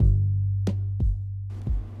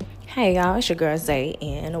Hey y'all, it's your girl Zay,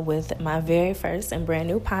 and with my very first and brand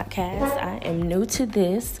new podcast. I am new to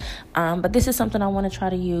this, but this is something I want to try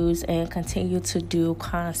to use and continue to do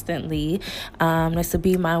constantly. This will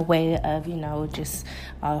be my way of, just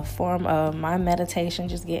a form of my meditation,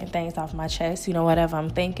 just getting things off my chest, whatever I'm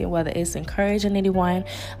thinking, whether it's encouraging anyone,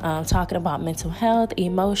 talking about mental health,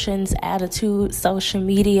 emotions, attitude, social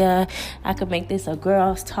media. I could make this a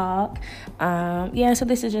girl's talk. So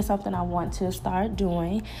this is just something I want to start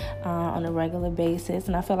doing on a regular basis,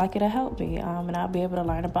 and I feel like it'll help me, and I'll be able to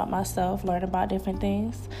learn about myself, learn about different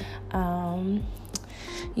things,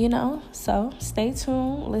 so stay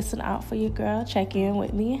tuned, listen out for your girl, check in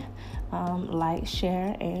with me, like,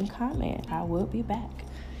 share, and comment. I will be back.